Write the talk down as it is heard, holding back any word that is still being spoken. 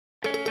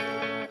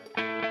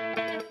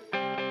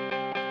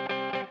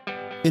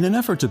In an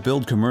effort to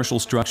build commercial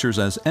structures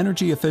as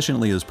energy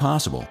efficiently as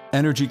possible,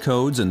 energy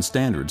codes and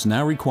standards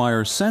now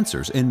require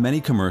sensors in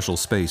many commercial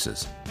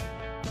spaces.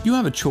 You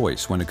have a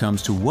choice when it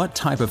comes to what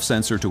type of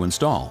sensor to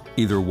install,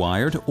 either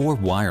wired or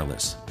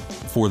wireless.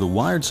 For the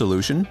wired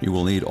solution, you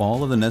will need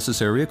all of the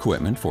necessary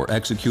equipment for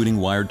executing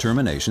wired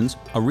terminations,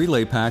 a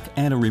relay pack,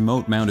 and a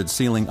remote-mounted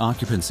ceiling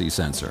occupancy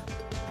sensor.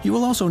 You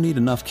will also need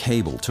enough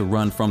cable to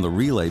run from the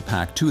relay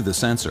pack to the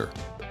sensor.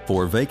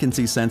 For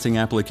vacancy sensing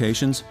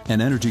applications,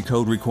 an energy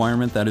code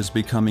requirement that is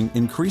becoming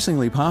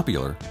increasingly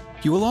popular,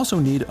 you will also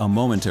need a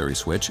momentary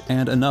switch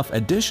and enough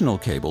additional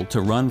cable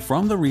to run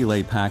from the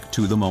relay pack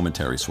to the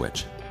momentary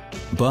switch.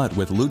 But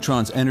with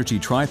Lutron's Energi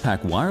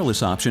TriPak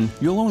wireless option,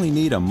 you'll only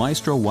need a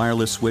Maestro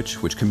wireless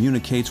switch which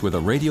communicates with a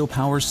radio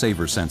power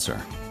saver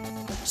sensor.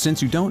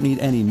 Since you don't need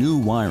any new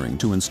wiring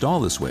to install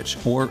the switch,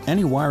 or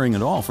any wiring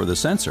at all for the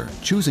sensor,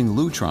 choosing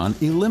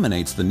Lutron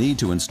eliminates the need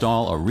to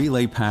install a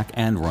relay pack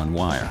and run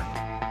wire.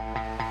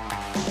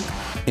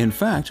 In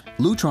fact,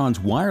 Lutron's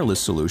wireless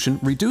solution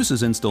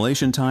reduces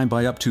installation time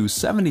by up to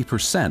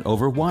 70%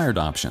 over wired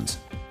options.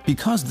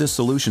 Because this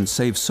solution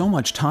saves so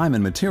much time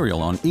and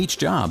material on each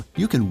job,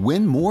 you can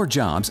win more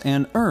jobs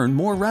and earn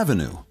more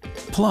revenue.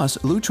 Plus,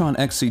 Lutron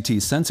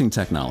XCT sensing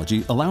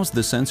technology allows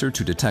the sensor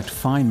to detect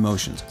fine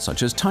motions,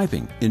 such as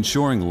typing,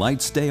 ensuring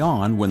lights stay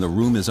on when the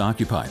room is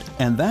occupied,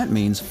 and that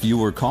means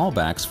fewer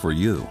callbacks for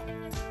you.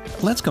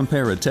 Let's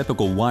compare a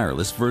typical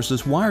wireless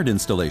versus wired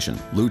installation,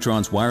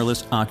 Lutron's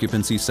wireless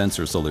occupancy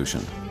sensor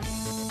solution.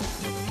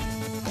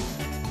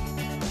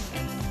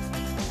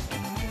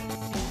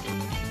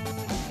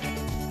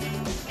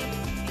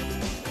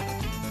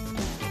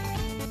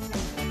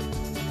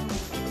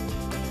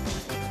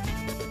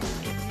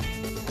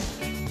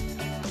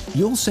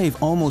 You'll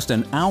save almost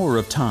an hour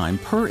of time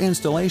per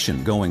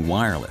installation going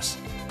wireless.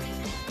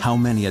 How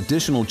many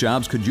additional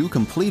jobs could you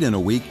complete in a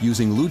week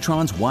using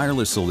Lutron's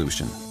wireless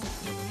solution?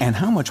 And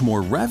how much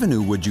more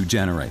revenue would you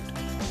generate?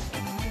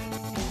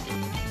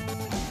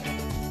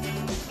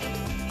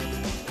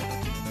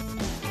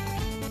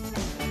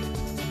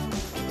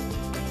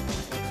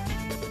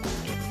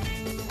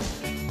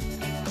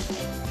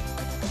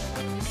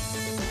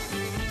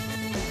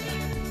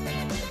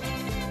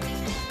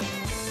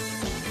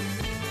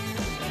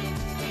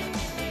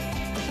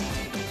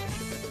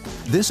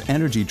 This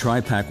Energi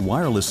TriPak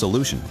wireless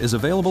solution is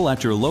available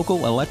at your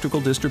local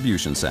electrical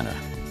distribution center.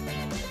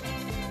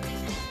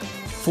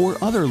 For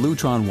other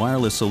Lutron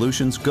wireless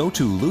solutions, go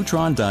to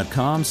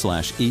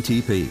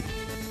lutron.com/ETP.